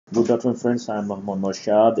Good afternoon, friends. I'm Mohammad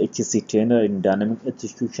Marshad, HSC trainer in Dynamic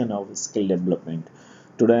Execution of Skill Development.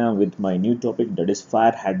 Today, I'm with my new topic that is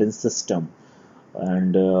fire hydrant system,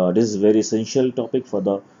 and this is very essential topic for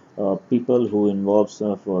the people who involves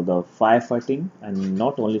for the firefighting, and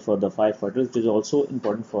not only for the firefighters. It is also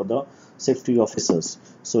important for the safety officers.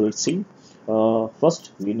 So let's see.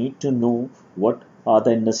 First, we need to know what are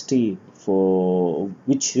the industry for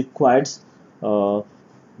which requires uh,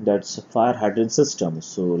 that's a fire hydrant system.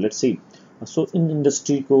 So let's see. So in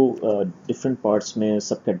industry को different parts में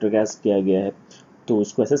सब categorise किया गया है. तो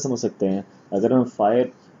इसको ऐसे समझ सकते हैं, अगर मैं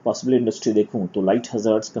फायर पॉसिबल इंडस्ट्री देखूं तो लाइट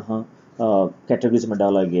हजार्ड्स कहाँ कैटेगरीज में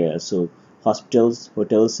डाला गया है. सो hospitals,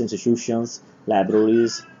 hotels, institutions,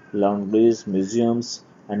 libraries, laundries, museums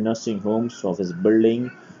and nursing homes, office building,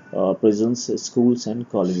 prisons, schools and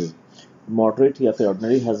colleges. Moderate या फिर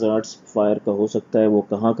ऑर्डिनरी हैजार्ड्स फायर का हो सकता है, वो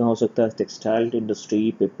कहाँ कहाँ हो सकता है? Textile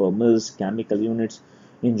industry, paper mills, chemical units,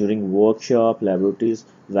 engineering workshop, laboratories,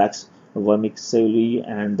 wax वर्मिक्सेली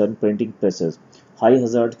and then printing presses. High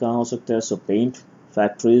hazard कहाँ हो सकता है? सो paint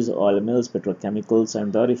factories, oil mills, petrochemicals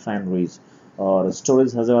and the refineries. और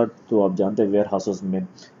स्टोरेज हैजार्ड तो आप जानते हैं वेयर हाउसेज में,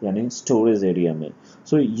 यानी स्टोरेज एरिया में.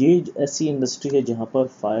 सो ये ऐसी इंडस्ट्री है जहाँ पर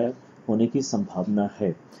फायर होने की संभावना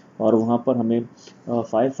है. और वहाँ पर हमें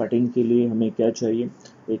फायर फाइटिंग के लिए हमें क्या चाहिए?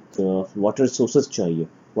 एक वाटर सोर्सेज चाहिए.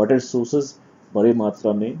 वाटर सोर्सेज बड़े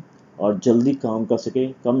मात्रा में और जल्दी काम कर सके,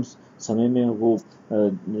 कम समय में वो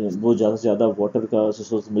ज़्यादा से ज़्यादा वाटर का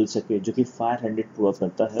सोर्स मिल सके, जो कि फायर हाइड्रेंट पूरा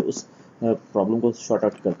करता है, उस प्रॉब्लम को शॉर्ट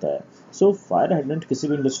आउट करता है. सो फायर हाइड्रेंट किसी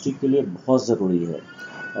भी इंडस्ट्री के लिए बहुत ज़रूरी है.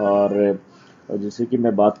 और जैसे कि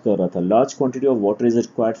मैं बात कर रहा था, large quantity of water is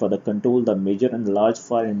required for the control the major and large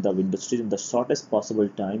fire in the industry in the shortest possible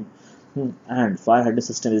time. And fire hydrant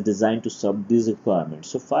system is design to serve this requirement.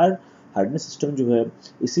 So fire hydrant system जो है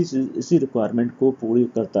इसी requirement को पूरी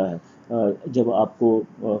करता है. जब आपको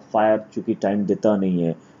fire चूँकि टाइम देता नहीं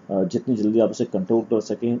है, जितनी जल्दी आप उसे कंट्रोल कर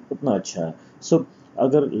सकें उतना अच्छा है. सो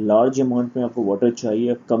अगर लार्ज अमाउंट में आपको वाटर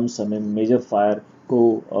चाहिए, कम समय में मेजर फायर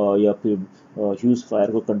को या फिर ह्यूज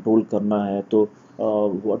फायर को कंट्रोल करना है, तो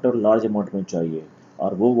वाटर लार्ज अमाउंट में चाहिए,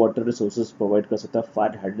 और वो वाटर रिसोर्सेज प्रोवाइड कर सकता है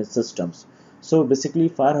fire hydrant systems. So basically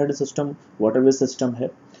fire hydrant system water based system है.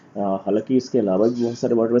 हालांकि इसके अलावा भी बहुत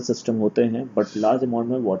सारे वाटर बेस्ड सिस्टम होते हैं, बट लार्ज अमाउंट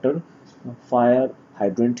में वाटर फायर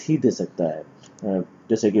हाइड्रेंट ही दे सकता है.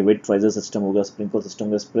 जैसे कि वेट राइजर सिस्टम हो गया, स्प्रिंकलर सिस्टम हो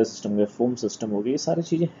गया, स्प्रे सिस्टम हो गया, फोम सिस्टम हो गया, ये सारी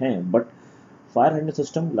चीज़ें हैं. But fire hydrant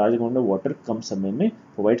system large amount में वाटर कम समय में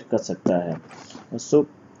प्रोवाइड कर सकता है. सो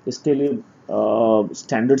इसके लिए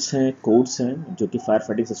स्टैंडर्ड्स हैं, कोड्स हैं, जो कि फायर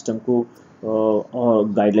फाइटिंग सिस्टम को और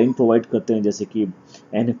गाइडलाइन प्रोवाइड करते हैं, जैसे कि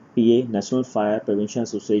NFPA, national fire prevention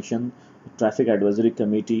association, traffic advisory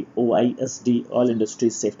committee, OISD, all industry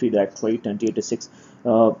safety directorate 2086,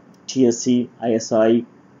 TSC, ISI,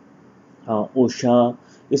 ओशा.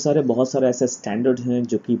 ये सारे बहुत सारे ऐसे स्टैंडर्ड हैं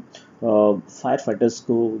जो कि फायर फाइटर्स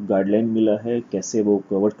को गाइडलाइन मिला है कैसे वो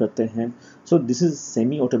कवर करते हैं. So this is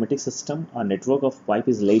semi automatic system. A network of pipe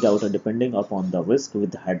is laid out depending upon the risk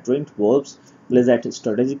with hydrant valves placed at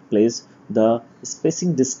strategic place. The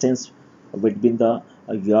spacing distance between the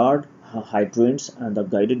yard hydrants and the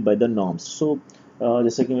guided by the norms. So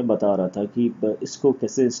जैसे कि मैं बता रहा था कि इसको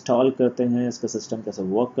कैसे install करते हैं, इसका सिस्टम कैसे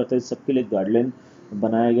वर्क करता है, सबके लिए गाइडलाइन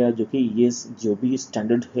बनाया गया, जो कि ये जो भी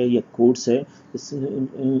स्टैंडर्ड है या कोड्स है,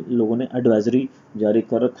 इन लोगों ने एडवाइजरी जारी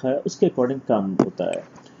कर रखा है, उसके अकॉर्डिंग काम होता है.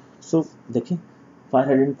 सो देखिए, फायर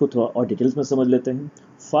हाइड्रेंट को थोड़ा और डिटेल्स में समझ लेते हैं.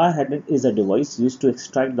 Fire hydrant is a device use to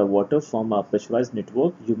extract the water from a pressurised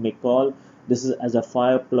network. You may call this is as a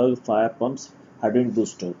fire plug, fire pumps, hydrant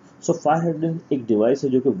booster. So fire hydrant एक device है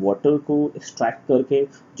जो कि water को extract करके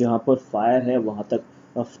जहाँ पर fire है वहाँ तक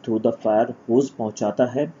थ्रू द फायर होज पहुँचाता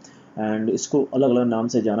है. एंड इसको अलग अलग नाम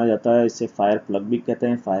से जाना जाता है. इसे फायर प्लग भी कहते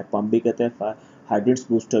हैं, फायर पंप भी कहते हैं, फायर हाइड्रेंट्स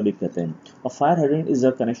बूस्टर भी कहते हैं. A fire hydrant is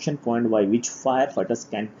a connection point by which firefighters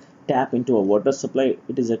can tap into a water supply.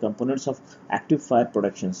 It is a components of active fire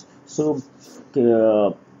protections. So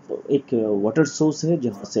एक वाटर सोर्स है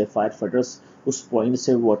जहाँ से फायर फाइटर्स उस point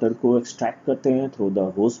से water को extract करते हैं through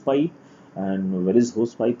the होस पाइप. एंड वेर इज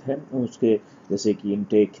होस पाइप है उसके, जैसे कि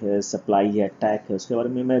इनटेक है, सप्लाई है, टैक है, उसके बारे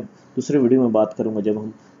में मैं दूसरे वीडियो में बात करूंगा जब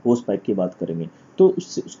हम होस पाइप की बात करेंगे. तो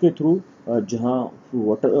उसके थ्रू जहाँ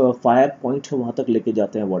वाटर फायर पॉइंट है वहाँ तक लेके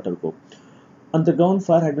जाते हैं वाटर को. Underground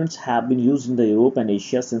fire hydrants have been used in the Europe and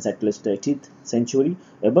Asia since at least the 18th century.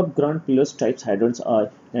 Above ground pillar types hydrants are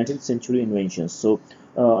 19th century inventions. So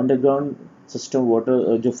underground system water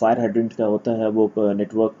जो fire hydrant का होता है वो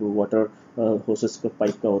network water hoses का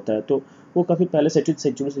pipe का होता है, तो वो काफ़ी पहले से 18th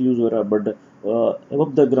सेंचुरी से यूज़ हो रहा है, but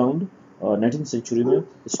above the ground 19th century में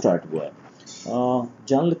स्टार्ट हुआ है.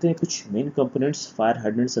 जान लेते हैं कुछ main components fire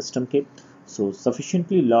hydrant system के. सो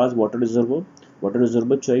सफिशिएंटली लार्ज वाटर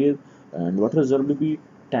रिजर्वर चाहिए, एंड वाटर रिजर्वर भी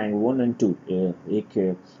टैंक 1 और 2,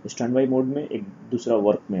 एक स्टैंड बाई मोड में, एक दूसरा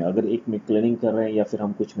वर्क में, अगर एक में क्लीनिंग कर रहे हैं या फिर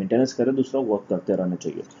हम कुछ मेंटेनेंस कर रहे हैं, दूसरा वर्क करते रहना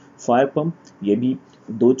चाहिए। फायर पंप, ये भी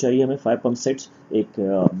दो चाहिए हमें, फायर पंप सेट्स, एक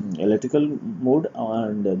इलेक्ट्रिकल मोड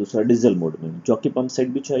एंड दूसरा डीजल मोड में। जॉकी पंप सेट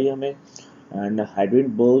भी चाहिए हमें, and hydrant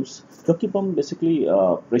bulbs. Jockey pump basically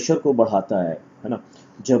pressure को बढ़ाता है ना।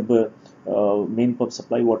 जब मेन पंप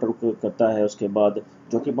सप्लाई वाटर को करता है, उसके बाद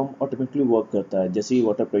जॉकी पंप ऑटोमेटिकली वर्क करता है। जैसे ही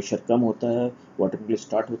वाटर प्रेशर कम होता है, वो ऑटोमेटिकली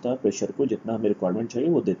स्टार्ट होता है, प्रेशर को जितना हमें रिक्वायरमेंट चाहिए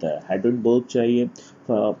वो देता है। हाइड्रेंट बल्ब चाहिए,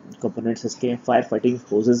 कंपोनेंट्स इसके fire fighting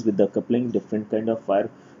hoses with the coupling, different kind of fire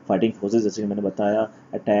fighting hoses, जैसे कि मैंने बताया,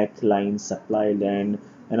 अटैक लाइन, सप्लाई लाइन,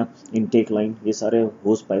 है ना, इनटेक लाइन, ये सारे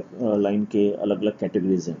होज पाइप लाइन के अलग अलग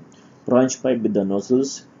कैटेगरीज हैं। Branch pipe with the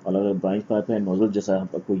nozzles, अलग अलग ब्रांच पाइप है, नोजल जैसा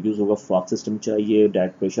आपको यूज होगा, फॉक सिस्टम चाहिए,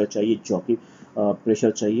 डायरेक्ट प्रेशर चाहिए, जॉकी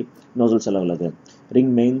प्रेशर चाहिए, नोजल्स अलग अलग है।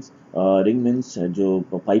 रिंग मेंस जो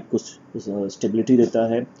पाइप को स्टेबिलिटी देता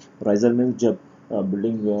है। राइजर मीन्स जब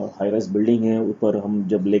बिल्डिंग हाई राइज बिल्डिंग है, ऊपर हम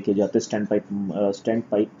जब लेके जाते हैं स्टैंड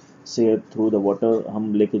पाइप से थ्रू द वाटर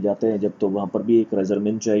हम लेके जाते हैं जब, तो वहाँ पर भी एक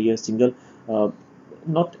राइजरमेंट चाहिए, सिंगल,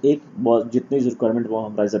 नॉट एक, बहुत जितनी रिक्वायरमेंट वो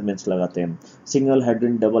हम राइजरमेंट्स लगाते हैं। सिंगल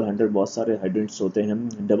हाइड्रेंट, डबल हाइड्रेंट, बहुत सारे हाइड्रेंट्स होते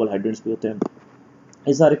हैं, डबल हाइड्रेंट्स भी होते हैं,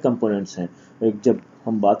 ये सारे कंपोनेंट्स हैं एक जब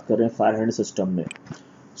हम बात कर रहे हैं फायर हैंड सिस्टम में।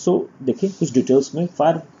 सो देखिए कुछ डिटेल्स में,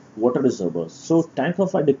 fire water reservoirs. So tank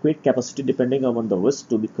of adequate capacity depending upon the risk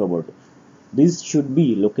to be covered. These should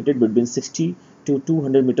be located between 60 to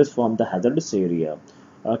 200 meters from the hazardous area.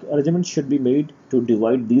 Arrangements should be made to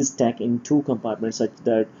divide these tank in two compartments such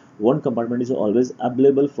that one compartment is always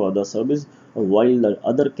available for the service while the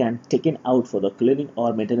other can taken out for the cleaning or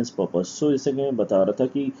maintenance purpose. So जैसे कि मैं बता रहा था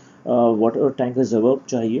कि water tank reservoir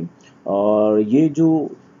चाहिए, और ये जो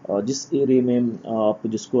जिस एरिया में आप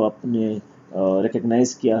जिसको आपने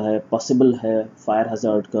रिकग्नाइज किया है पॉसिबल है फायर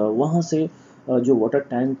हजार्ड का, वहाँ से जो वाटर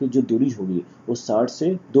टैंक की जो दूरी होगी वो 60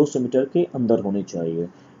 से 200 मीटर के अंदर होनी चाहिए।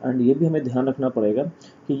 एंड ये भी हमें ध्यान रखना पड़ेगा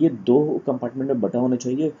कि ये दो कंपार्टमेंट में बटा होना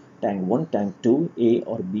चाहिए, टैंक 1, टैंक 2, ए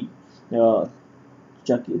और बी,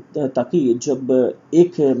 ताकि जब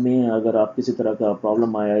एक में अगर आप किसी तरह का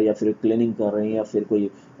प्रॉब्लम आया या फिर क्लीनिंग कर रहे हैं या फिर कोई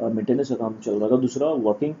मेंटेनेंस का काम चल रहा है, तो दूसरा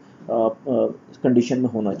वर्किंग कंडीशन में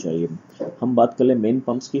होना चाहिए। हम बात कर ले मेन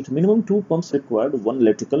पंप्स की, तो minimum 2 pumps required, 1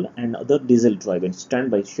 electrical and other diesel driven stand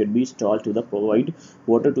by should be installed to the provide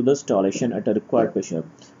water to the installation at a required pressure.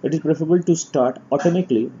 It is preferable to start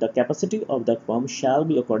automatically. The capacity of the pump shall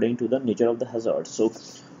be according to the nature of the hazard. So,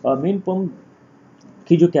 main pump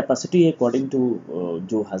की जो capacity है according to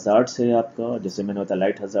जो hazards है आपका, जैसे मैंने बताया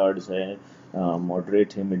light hazards है,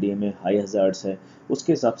 मॉडरेट है, मीडियम है, हाई हज़ार्ड्स है,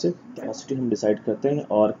 उसके हिसाब से कैपेसिटी हम डिसाइड करते हैं,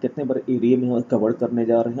 और कितने बड़े एरिया में हम कवर करने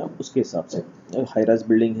जा रहे हैं उसके हिसाब से। हाई राइज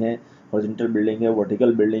बिल्डिंग है, हॉरिजॉन्टल बिल्डिंग है,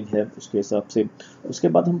 वर्टिकल बिल्डिंग है, उसके हिसाब से। उसके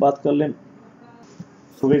बाद हम बात कर लें,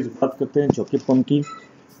 बात करते हैं जॉकी पंप की।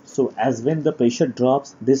 So as when the pressure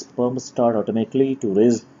drops, this pump start automatically to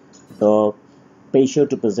raise the pressure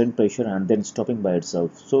to present pressure and then stopping by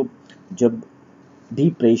itself. So जब भी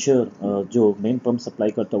प्रेशर जो मेन पंप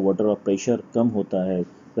सप्लाई करता है वाटर और प्रेशर कम होता है,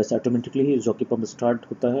 वैसे ऑटोमेटिकली ही जॉकी पंप स्टार्ट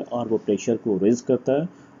होता है और वो प्रेशर को रेज करता है,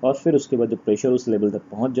 और फिर उसके बाद जब प्रेशर उस लेवल तक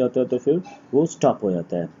पहुंच जाता है तो फिर वो स्टॉप हो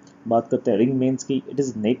जाता है। बात करते हैं रिंग मेंस की। It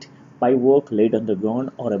is net pipe work laid on the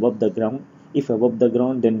ground or above the ground. If above the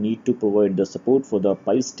ground, then need to provide the support for the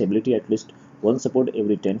pipe stability, at least one support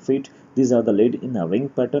every 10 feet. These are the laid in a ring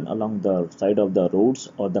pattern along the side of the roads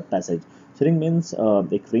or the passage. So ring means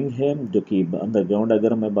एक ring है जो कि underground,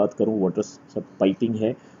 अगर मैं बात करूँ water सब piping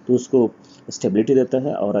है तो उसको स्टेबिलिटी देता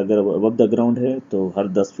है, और अगर अबव द ग्राउंड है तो हर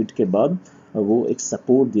 10 फीट के बाद वो एक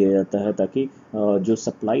सपोर्ट दिया जाता है, ताकि जो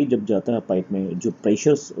सप्लाई जब जाता है पाइप में जो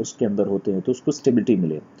प्रेशर्स उसके अंदर होते हैं तो उसको स्टेबिलिटी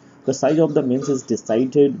मिले। The size of the mains is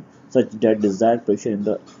decided such that desired pressure in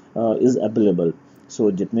the is available. So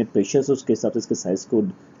जितने प्रेशर्स उसके हिसाब से इसके साइज को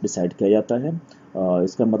डिसाइड किया जाता है।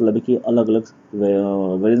 इसका मतलब है कि अलग अलग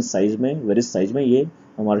वेरियस साइज में ये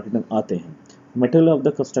मार्केट में आते हैं। Material of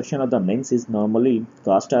the construction of the mains is normally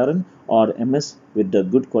cast iron or MS with the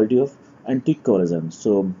good quality of anti corrosion.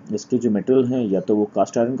 सो इसके जो मटेरियल हैं या तो वो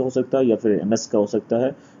कास्ट आयरन का हो सकता है या फिर MS का हो सकता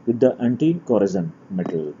है with the anti corrosion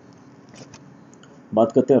material.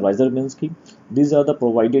 बात करते हैं राइजर मेंस की। These are the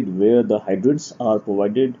provided where the hydrants are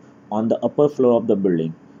provided on the upper floor of the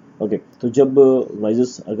building. Okay, तो जब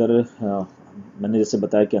राइजर्स अगर मैंने जैसे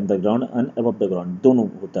बताया कि underground and above the ground दोनों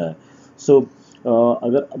होता है। सो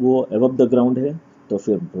अगर वो अबव द ग्राउंड है तो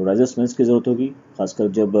फिर रेजिस्टेंस की ज़रूरत होगी, खासकर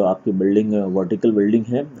जब आपकी बिल्डिंग वर्टिकल बिल्डिंग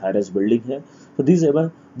है, हाई राइज बिल्डिंग है। तो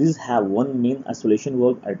these have one main isolation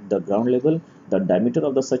valve at the ground level. The diameter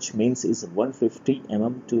of the such mains is 150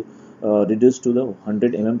 mm to reduce to the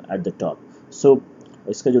 100 mm at the top. So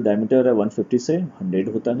इसका जो diameter है 150 से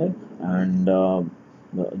 100 होता है, and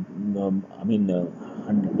I mean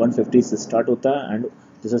 150 से start होता है, and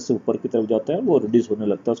जैसे से ऊपर की तरफ जाता है वो रिड्यूस होने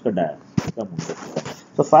लगता है, उसका डाया कम होता है।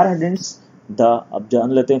 तो फायर हाइड्रेंट्स अब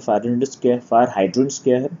जान लेते हैं फायर हाइड्रेंट्स क्या है, फायर हाइड्रेंट्स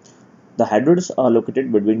क्या है। The hydrants are located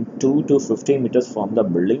between 2 to 15 meters from the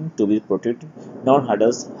building to be protected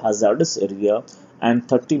non-hazardous area and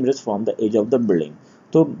 30 meters from the edge of the building.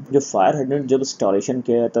 तो जो फायर हाइड्रेंट जब इंस्टॉलेशन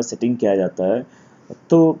किया जाता है, सेटिंग किया जाता है,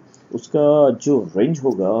 तो उसका जो रेंज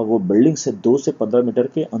होगा वो बिल्डिंग से 2 से 15 मीटर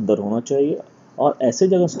के अंदर होना चाहिए, और ऐसे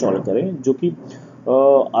जगह इंस्टॉल करें जो कि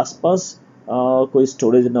आसपास कोई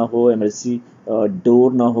स्टोरेज ना हो, इमरजेंसी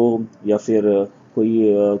डोर ना हो, या फिर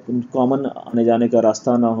कोई कॉमन आने जाने का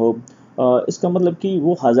रास्ता ना हो। इसका मतलब कि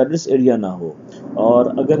वो हाजार्डस एरिया ना हो। और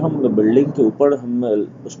अगर हम बिल्डिंग के ऊपर हम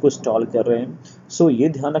उसको इंस्टॉल कर रहे हैं, सो ये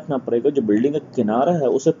ध्यान रखना पड़ेगा जो बिल्डिंग का किनारा है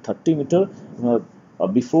उसे 30 मीटर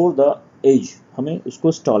बिफोर द एज हमें उसको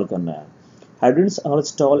इंस्टॉल करना है। Hydrants are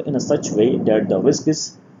installed in a such way that the risk is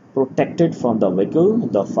protected from the vehicle.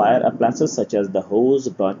 The fire appliances such as the hose,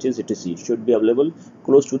 branches, etc. should be available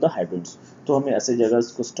close to the hydrants. तो हमें ऐसे जगह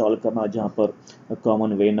को install करना जहाँ पर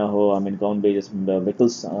common वे ना हो, आई मीन कॉमन वे जैसे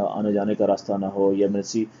व्हीकल्स आने जाने का रास्ता ना हो, या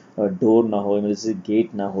इमरजेंसी डोर ना हो, इमरजेंसी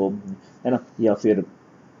गेट ना हो, है ना, या फिर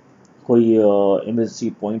कोई इमरजेंसी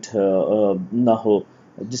पॉइंट ना हो,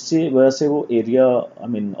 जिससे वजह से वो एरिया आई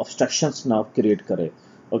मीन ऑब्स्ट्रक्शंस ना क्रिएट करे।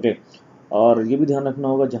 ओके, और ये भी ध्यान रखना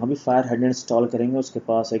होगा जहाँ भी फायर हाइड्रेंट इंस्टॉल करेंगे उसके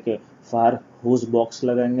पास एक फायर होज बॉक्स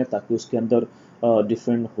लगाएंगे, ताकि उसके अंदर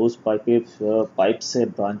डिफरेंट होज पाइप से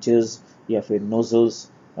ब्रांचेस या फिर नोजल्स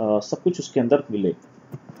सब कुछ उसके अंदर मिले।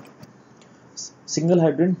 सिंगल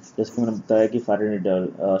हाइड्रेंट, जैसे कि मैंने बताया कि फायर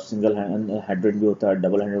हाइड्रेंट सिंगल हाइड्रेंट भी होता है,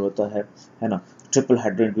 डबल हाइड्रेंट होता है ना, ट्रिपल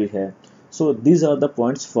हाइड्रेंट भी है। So these are the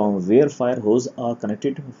points from where fire hose are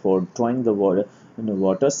connected for drawing the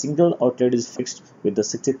water. Single outlet is fixed with the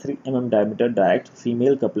 63 mm diameter direct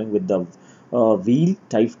female coupling with the wheel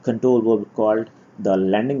type control valve called the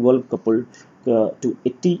landing valve, coupled to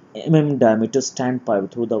 80 mm diameter standpipe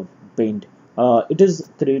through the bend. It is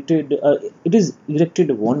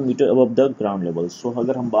erected 1 meter above the ground level. So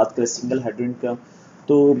अगर हम बात करें single hydrant का,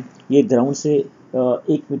 तो ये ground से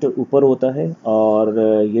 1 metre ऊपर होता है। और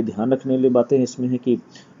ये ध्यान रखने वाली बातें इसमें है कि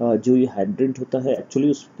जो ये हाइड्रेंट होता है एक्चुअली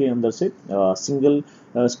उसके अंदर से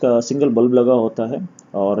इसका सिंगल बल्ब लगा होता है,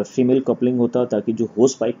 और फीमेल कपलिंग होता है, ताकि जो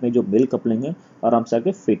होस पाइप में जो मेल कपलिंग है आराम से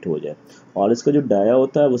आके फिट हो जाए। और इसका जो डाया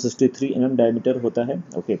होता है वो 63 mm डायमीटर होता है।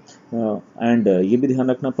 ओके, एंड ये भी ध्यान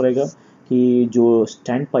रखना पड़ेगा कि जो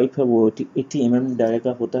स्टैंड पाइप है वो 80 mm डाया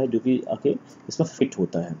का होता है, जो कि आके इसमें फिट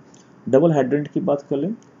होता है। डबल हाइड्रेंट की बात कर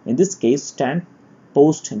लें, in this case stand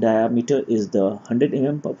post diameter is the 100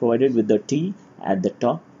 mm provided with the T at the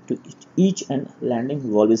top to each and landing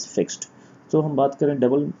valve is fixed. तो हम बात करें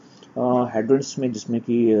डबल हाइड्रेंट्स में, जिसमें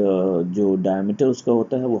कि जो डायमीटर उसका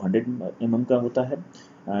होता है वो 100 mm का होता है,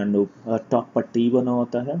 एंड टॉप पर टी बना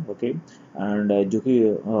होता है। ओके, एंड जो कि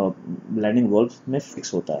लैंडिंग वाल्व में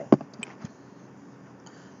फिक्स होता है।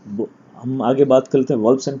 हम आगे बात करते हैं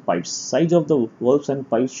valves and pipes. Size of the valves and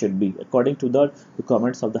pipes should be according to the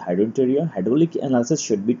requirements of the hydrant area. Hydraulic analysis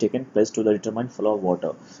should be taken place to the determine flow of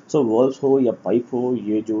water. So valves हो या pipe हो,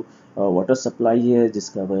 ये जो water supply है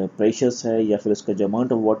जिसका pressures है या फिर उसका जो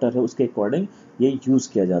अमाउंट ऑफ वाटर है उसके अकॉर्डिंग ये यूज़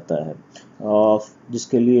किया जाता है।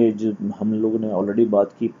 जिसके लिए जो हम लोगों ने ऑलरेडी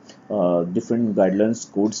बात की डिफरेंट गाइडलाइंस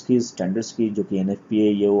कोड्स की, स्टैंडर्ड्स की, जो कि NFPA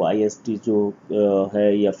ये IST जो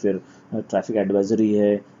है, या फिर ट्रैफिक एडवाइजरी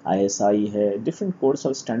है, ISI है, डिफरेंट कोड्स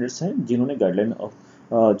और स्टैंडर्ड्स हैं जिन्होंने गाइडलाइन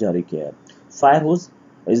जारी किया है। Fire hose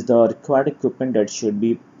is the required equipment that should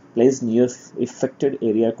be place near affected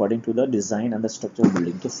area according to the design and the structure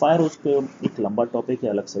building. तो फायर होज का एक लंबा टॉपिक है,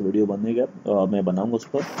 अलग से वीडियो बनेगा, मैं बनाऊंगा उस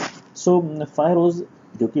पर। सो फायर होज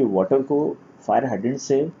जो कि वाटर को फायर हाइड्रेंट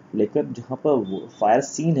से लेकर जहाँ पर फायर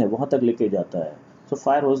सीन है वहाँ तक लेके जाता है। तो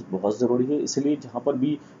फायर होज बहुत ज़रूरी है, इसलिए जहाँ पर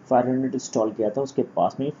भी फायर हाइड्रेंट इंस्टॉल किया था उसके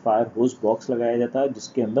पास में फायर होज बॉक्स लगाया जाता है,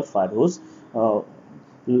 जिसके अंदर फायर होज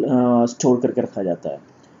स्टोर करके रखा जाता है।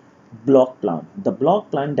 Block plan. The block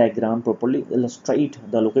plan diagram properly illustrates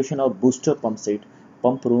the location of booster pump set,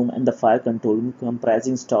 pump room and the fire control room,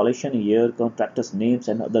 comprising installation, year, contractors names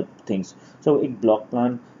and other things. So एक block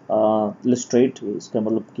plan illustrate, इसका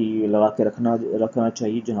मतलब कि लगा के रखना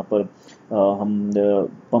चाहिए, जहाँ पर हम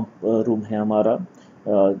पंप रूम है हमारा,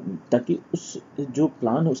 ताकि उस जो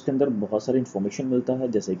प्लान है उसके अंदर बहुत सारी इंफॉर्मेशन मिलता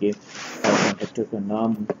है, जैसे कि कॉन्ट्रैक्टर का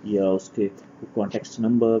नाम या उसके कॉन्टैक्ट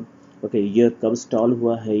नंबर, ओके, ये कब इंस्टॉल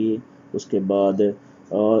हुआ है ये, उसके बाद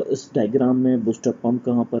इस डायग्राम में बूस्टर पंप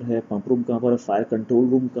कहाँ पर है, पंप रूम कहाँ पर है, फायर कंट्रोल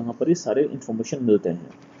रूम कहाँ पर, ये सारे इंफॉर्मेशन मिलते हैं।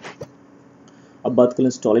 अब बात करें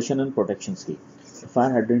इंस्टॉलेशन एंड प्रोटेक्शन की।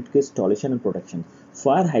 फायर हाइड्रेंट के installation and protection.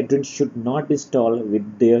 Fire hydrant should not be installed with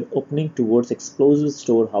their opening towards explosive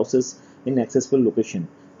store houses in accessible location.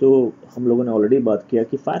 तो हम लोगों ने ऑलरेडी बात किया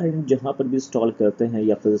कि फायर हाइड्रेंट जहाँ पर भी इंस्टॉल करते हैं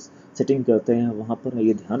या फिर सेटिंग करते हैं, वहाँ पर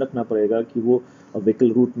ये ध्यान रखना पड़ेगा कि वो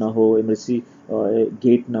व्हीकल रूट ना हो, इमरजेंसी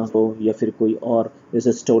गेट ना हो, या फिर कोई और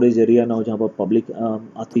जैसे स्टोरेज एरिया ना हो जहाँ पर पब्लिक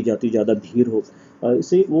आती जाती ज़्यादा भीड़ हो,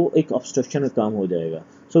 इससे वो एक ऑब्स्ट्रक्शन का काम हो जाएगा।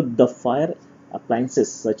 So the fire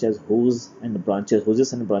appliances such as hoses and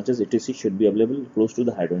branches etc should be available close to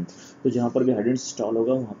the hydrant। तो जहाँ पर भी hydrant इंस्टॉल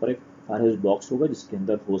होगा वहाँ पर एक फायर होज बॉक्स होगा जिसके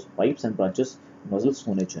अंदर होज पाइप्स एंड ब्रांचेस नोजल्स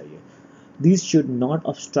होने चाहिए। These should not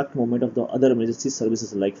obstruct movement of the other emergency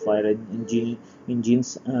services like fire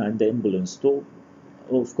engines and the ambulance। तो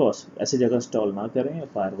ऑफ कोर्स ऐसी जगह इंस्टॉल ना करें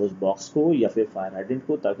फायर होज बॉक्स को या फिर फायर हाइड्रेंट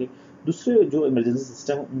को, ताकि दूसरे जो इमरजेंसी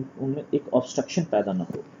सिस्टम उनमें एक ऑब्स्ट्रक्शन पैदा ना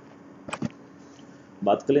हो।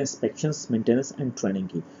 बात करें इंस्पेक्शंस, मेंटेनेंस एंड ट्रेनिंग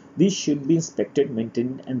की। This should be inspected,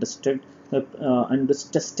 maintained and tested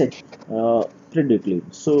periodically।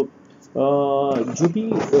 सो जो भी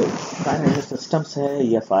फायर हाइड्रेंट सिस्टम्स है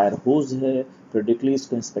या फायर होज है, periodically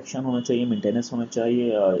इसका इंस्पेक्शन होना चाहिए, मेंटेनेंस होना चाहिए,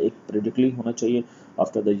 एक periodically होना चाहिए।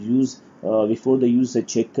 After the use, before the use से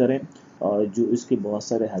चेक करें जो इसके बहुत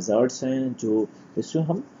सारे हैजार्ड्स हैं जो इसमें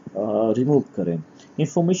हम रिमूव करें।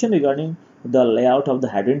 Information regarding the layout of the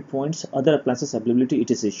hydrant points, other appliances availability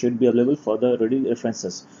etc should be available for the ready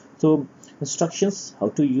references। So instructions how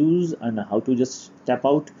to use and how to just tap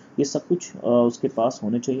out, ये सब कुछ उसके पास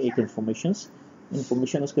होने चाहिए, एक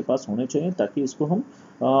information उसके पास होने चाहिए ताकि इसको हम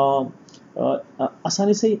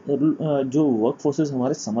आसानी से जो वर्क फोर्सेस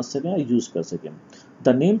हमारे समझ सकें, यूज़ कर सकें। The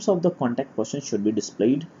names of the contact person should be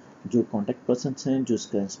displayed. जो कॉन्टैक्ट पर्सन हैं जो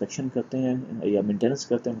इसका इंस्पेक्शन करते हैं या मेंटेनेंस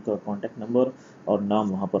करते हैं, उनका कॉन्टैक्ट नंबर और नाम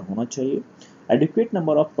वहाँ पर होना चाहिए। Adequate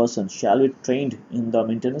number of persons shall be trained in the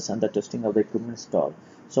maintenance and the testing of the equipment installed।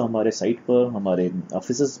 सो हमारे साइट पर, हमारे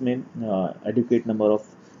ऑफिस में एडिक्वेट नंबर ऑफ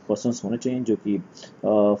पर्सनस होने चाहिए जो कि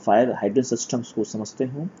फायर हाइड्रेंट सिस्टम्स को समझते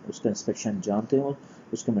हों, उसका इंस्पेक्शन जानते हों,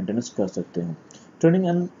 उसका मेंटेनेंस कर सकते हों। Training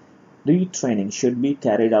and retraining should be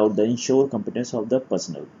carried out the ensure competence of the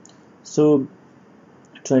personal. So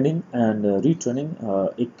training and retraining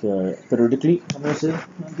एक पीरियडिकली हमें उसे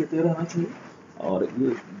देते रहना चाहिए, और ये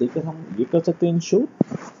देखकर हम ये कर सकते हैं इंश्योर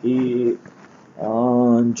कि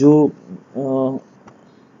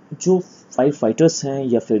जो फायर फाइटर्स हैं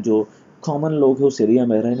या फिर जो कॉमन लोग हैं उस एरिया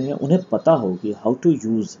में रह रहे हैं, उन्हें पता हो कि how to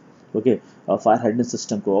use okay fire hydrant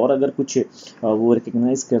system को। और अगर कुछ वो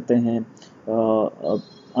रिकग्नाइज करते हैं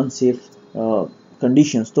अनसेफ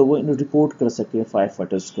कंडीशंस, तो वो इन रिपोर्ट कर सके फायर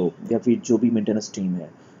फाइटर्स को या फिर जो भी मेंटेनेंस टीम है।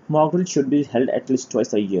 Mock drill should be held at least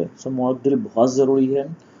twice a year. So mock drill बहुत ज़रूरी है,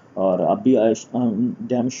 और आप भी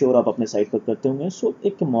डैम श्योर आप अपने साइट पर करते होंगे। सो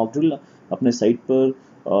एक मॉक ड्रिल अपने साइट पर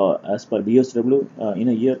as per BSW in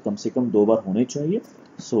a year कम से कम 2 बार होने चाहिए।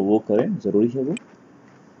 सो वो करें, ज़रूरी है वो।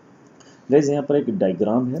 गाइस यहाँ पर एक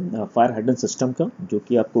डायग्राम है फायर हाइड्रेंट सिस्टम का, जो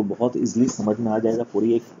कि आपको बहुत इजीली समझ में आ जाएगा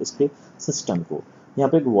पूरी एक इसके सिस्टम को। यहाँ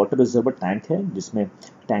पे एक वाटर रिजर्वर टैंक है जिसमें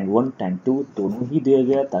टैंक 1 टैंक 2 दोनों ही दिया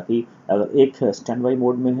गया, ताकि अगर एक स्टैंड बाई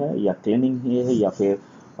मोड में है या क्लीनिंग है या फिर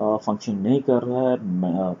फंक्शन नहीं कर रहा है,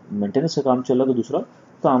 मेंटेनेंस का काम चल रहा है, तो दूसरा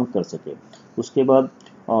काम कर सके। उसके बाद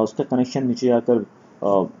उसका कनेक्शन नीचे आकर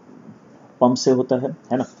पंप से होता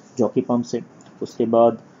है ना, जॉकी पंप से। उसके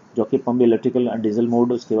बाद जॉकी पंप भी इलेक्ट्रिकल एंड डीजल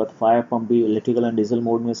मोड, उसके बाद फायर पंप भी इलेक्ट्रिकल एंड डीजल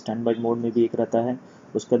मोड में, स्टैंड बाई मोड में भी एक रहता है।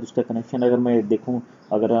 उसका दूसरा कनेक्शन अगर मैं देखूं,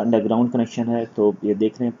 अगर अंडरग्राउंड कनेक्शन है तो ये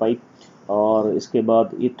देख रहे हैं पाइप, और इसके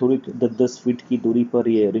बाद ये थोड़ी 10-10 फीट की दूरी पर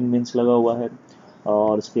ये रिंग मेंस लगा हुआ है,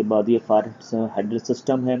 और उसके बाद ये फायर हाइड्रेंट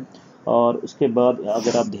सिस्टम है। और उसके बाद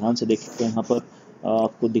अगर आप ध्यान से देखें तो यहाँ पर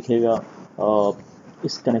आपको दिखेगा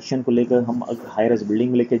इस कनेक्शन को लेकर हम अगर हायर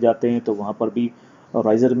बिल्डिंग में लेके जाते हैं तो वहाँ पर भी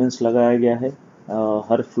राइजर मेंस लगाया गया है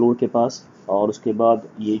हर फ्लोर के पास। और उसके बाद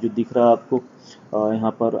ये जो दिख रहा है आपको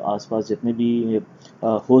यहाँ पर आसपास जितने भी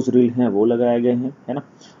होज रील हैं वो लगाए गए हैं, है ना,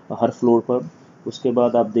 हर फ्लोर पर। उसके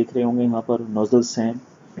बाद आप देख रहे होंगे यहाँ पर नोजल्स हैं,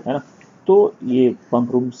 है ना। तो ये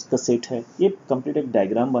पंप रूम्स का सेट है। ये कंप्लीट एक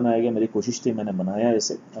डायग्राम बनाया गया, मेरी कोशिश थी, मैंने बनाया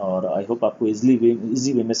इसे, और आई होप आपको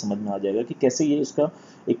इजी वे में समझ में आ जाएगा कि कैसे ये इसका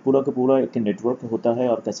एक पूरा का पूरा एक नेटवर्क होता है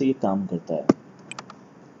और कैसे ये काम करता है।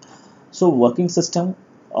 So working system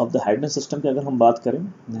of the hydrant system की अगर हम बात करें,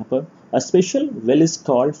 यहाँ पर a special well is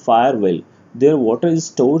called fire well there water is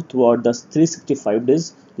stored throughout the 365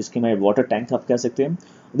 days, जिसके में वाटर टैंक आप कह सकते हैं.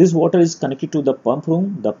 This water is connected to the pump room.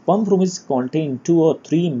 The pump room is contain 2 or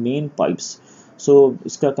 3 main pipes. सो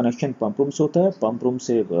इसका connection pump room से होता है, पंप रूम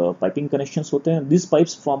से पाइपिंग कनेक्शंस होते हैं. This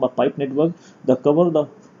pipes form a pipe network the cover the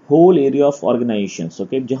whole area of organisation.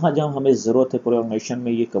 Okay, जहाँ जहाँ हमें ज़रूरत है पूरे ऑर्गेनाइजेशन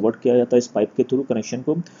में ये कवर किया जाता है इस पाइप के थ्रू कनेक्शन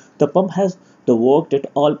को. The pump has the work that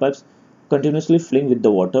all pipes continuously filling with the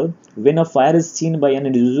water. When a fire is seen by an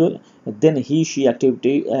individual, then she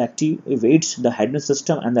activates the hydrant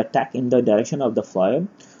system and the attack in the direction of the fire.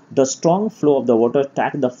 The strong flow of the water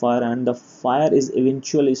attack the fire and the fire is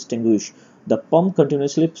eventually extinguished. The pump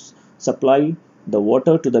continuously supply the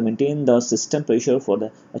water to the maintain the system pressure for the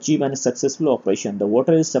achieve a successful operation. The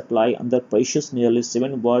water is supplied under pressures nearly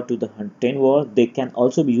 7 bar to the 10 bar. They can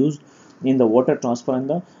also be used in the water transfer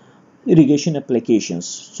and the irrigation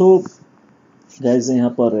applications. So guys यहाँ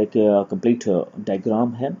पर एक complete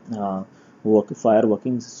diagram है fire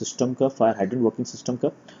working system का, fire hydrant working system का,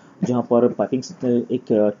 जहाँ पर piping एक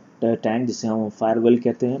tank जिसे हम फायर वेल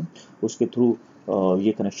कहते हैं उसके थ्रू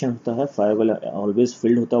ये कनेक्शन होता है. फायर वेल ऑलवेज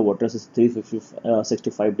फिल्ड होता है वाटर से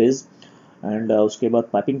 365 days. एंड उसके बाद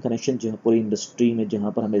पाइपिंग कनेक्शन जहाँ पूरी इंडस्ट्री में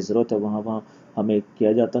जहाँ पर हमें ज़रूरत है वहाँ हमें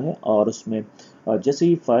किया जाता है. और उसमें जैसे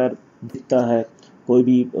ही फायर दिखता है कोई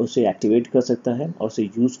भी उसे एक्टिवेट कर सकता है और उसे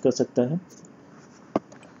यूज़ कर सकता है.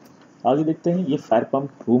 आगे देखते हैं, ये फायर पंप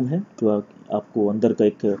रूम है. तो आपको अंदर का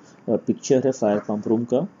एक पिक्चर है फायर पंप रूम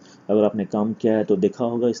का. अगर आपने काम किया है तो देखा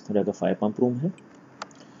होगा इस तरह का फायर पंप रूम है.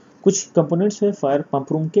 कुछ कंपोनेंट्स है फायर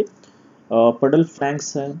पंप रूम के. पडल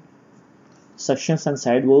फ्लैंक्स है, sections and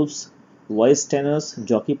side valves, voice tenors,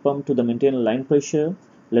 jockey pump to the maintain line pressure,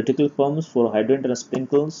 electrical pumps for hydrant and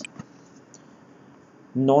sprinkles,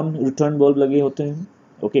 non return bulb लगे होते हैं.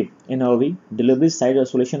 Okay, NRV delivery side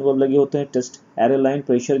isolation bulb लगे होते हैं. Test arrow line,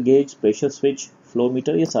 pressure gauge, pressure switch, flow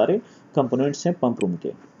meter, ये सारे components हैं pump room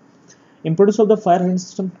के. Importance of the fire hydrant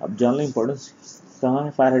system, अब जान लें इंपॉर्टेंस कहाँ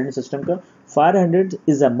है फायर हाइड्रेंट सिस्टम का. Fire hydrant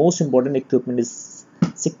is the most important equipment is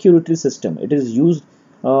security system. It is used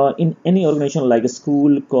in any organization like a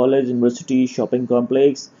school, college, university, shopping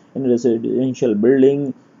complex, in residential building,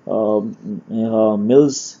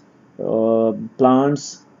 mills, plants,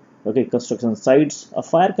 okay, construction sites. A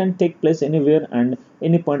fire can take place anywhere and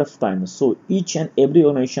any point of time. So each and every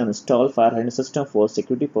organization install fire hydrant system for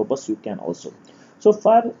security purpose. You can also. So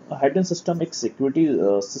fire hydrant system एक security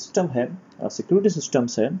system है, security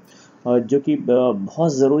systems है जो कि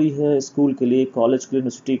बहुत ज़रूरी है school के लिए, कॉलेज के लिए,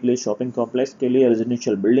 यूनिवर्सिटी के लिए, शॉपिंग कॉम्प्लेक्स के लिए,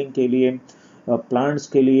 रेजिडेंशियल बिल्डिंग के लिए, प्लांट्स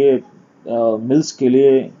के लिए, मिल्स के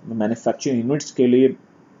लिए, मैन्युफैक्चरिंग यूनिट्स के लिए,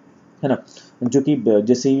 है ना. जो कि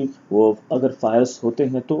जैसे ही वो अगर फायर्स होते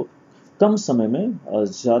हैं तो कम समय में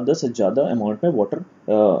ज़्यादा से ज़्यादा अमाउंट में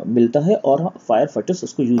वाटर मिलता है और फायर फाइटर्स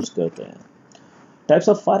उसको यूज़ करते हैं. Types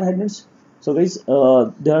of fire hydrants. So guys,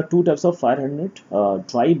 there are 2 types of fire hydrant,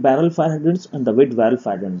 dry barrel fire hydrants and the wet barrel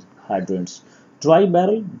fire hydrants. Dry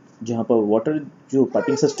barrel जहाँ पर वाटर जो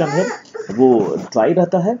पाइपिंग सिस्टम है वो ड्राई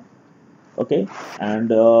रहता है, ओके.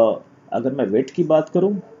 एंड अगर मैं वेट की बात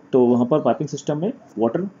करूँ तो वहाँ पर पाइपिंग सिस्टम में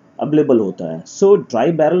वाटर अवेलेबल होता है. सो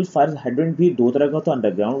ड्राई बैरल फायर हाइड्रेंट भी 2 तरह का होता है.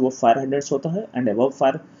 अंडरग्राउंड वो फायर हाइड्रेंट्स होता है and above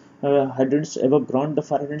fire hydrants, above ground the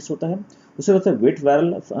fire hydrants होता है. उसके बाद वेट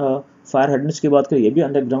बैरल फायर हाइड्रेंट्स की बात करें, ये भी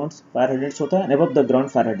अंडरग्राउंड फायर हाइड्रेंट्स होता है and above the ground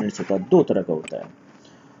fire hydrants होता है. 2 तरह का होता है.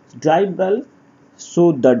 Dry barrel, so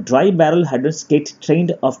the dry barrel hydrants get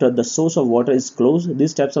trained after the source of water is closed.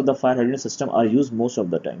 These types of the fire hydrant system are used most of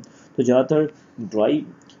the time. तो ज़्यादातर dry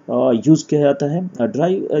use किया जाता है.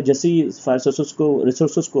 Dry जैसे ही fire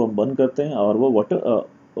resources को बंद करते हैं और वो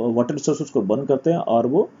वाटर रिसोर्सेज को बंद करते हैं और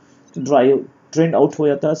वो ड्राई ट्रेंड आउट हो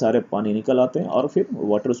जाता है, सारे पानी निकल आते हैं और फिर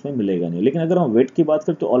वाटर उसमें मिलेगा नहीं. लेकिन अगर हम वेट की बात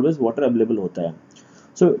करें तो ऑलवेज वाटर अवेलेबल होता है.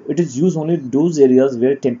 So it is used only those areas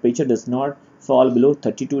where temperature does not fall below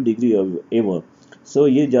 32 degree ever. So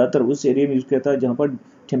ये ज़्यादातर उस एरिया में यूज़ किया जाता है जहाँ पर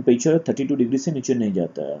टेम्परेचर 32 डिग्री से नीचे नहीं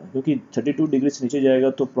जाता है, क्योंकि 32 डिग्री से नीचे जाएगा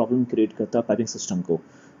तो प्रॉब्लम क्रिएट करता है पाइपिंग सिस्टम को.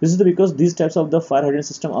 This is because these types of the fire hydrant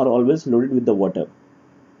system are always loaded with the water.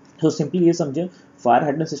 तो सिंपली ये समझें, फायर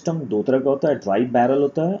हाइड्रेंट सिस्टम 2 तरह का होता है. ड्राई बैरल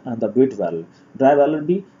होता है and the wait barrel. Dry barrel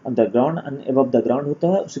भी underground and above the ground होता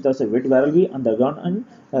है, उसी तरह से वेट बैरल भी underground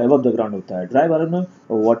and above the ground होता है. ड्राई बैरल में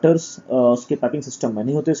वाटर्स उसके पाइपिंग सिस्टम में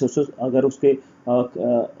नहीं होते. सो अगर उसके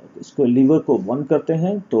इसको लीवर को बंद करते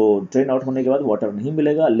हैं तो ड्रेन आउट होने के बाद वाटर नहीं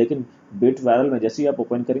मिलेगा. लेकिन वेट बैरल में जैसे ही आप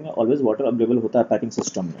ओपन करेंगे ऑलवेज वाटर अवेलेबल होता है पाइपिंग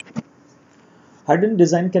सिस्टम में. हाइड्रेंट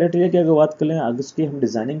डिज़ाइन क्राइटेरिया की अगर बात करें, अगर इसकी हम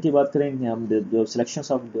डिज़ाइनिंग की बात करेंगे, हम जो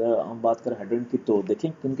सिलेक्शंस ऑफ हम बात करें हाइड्रेंट की, तो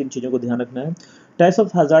देखें किन किन चीज़ों को ध्यान रखना है. Types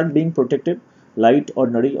of hazard being protected, light,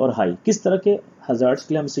 ordinary और हाई. किस तरह के हज़ार्ड्स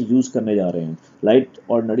के लिए हम इसे यूज़ करने जा रहे हैं, लाइट,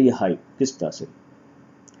 ऑर्डिनरी, हाई, किस तरह से.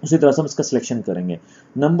 उसी तरह से हम इसका सिलेक्शन करेंगे।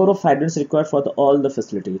 Number of hydrants required for the all the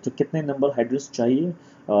facility, तो कितने नंबर हाइड्रेंट्स चाहिए,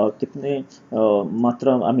 कितने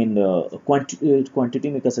मात्रा आई मीन क्वांटिटी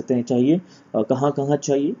में कह सकते हैं चाहिए, कहाँ कहाँ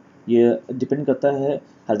चाहिए, ये डिपेंड करता है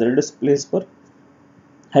हैजर्डस प्लेस पर।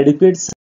 एडिक्वेट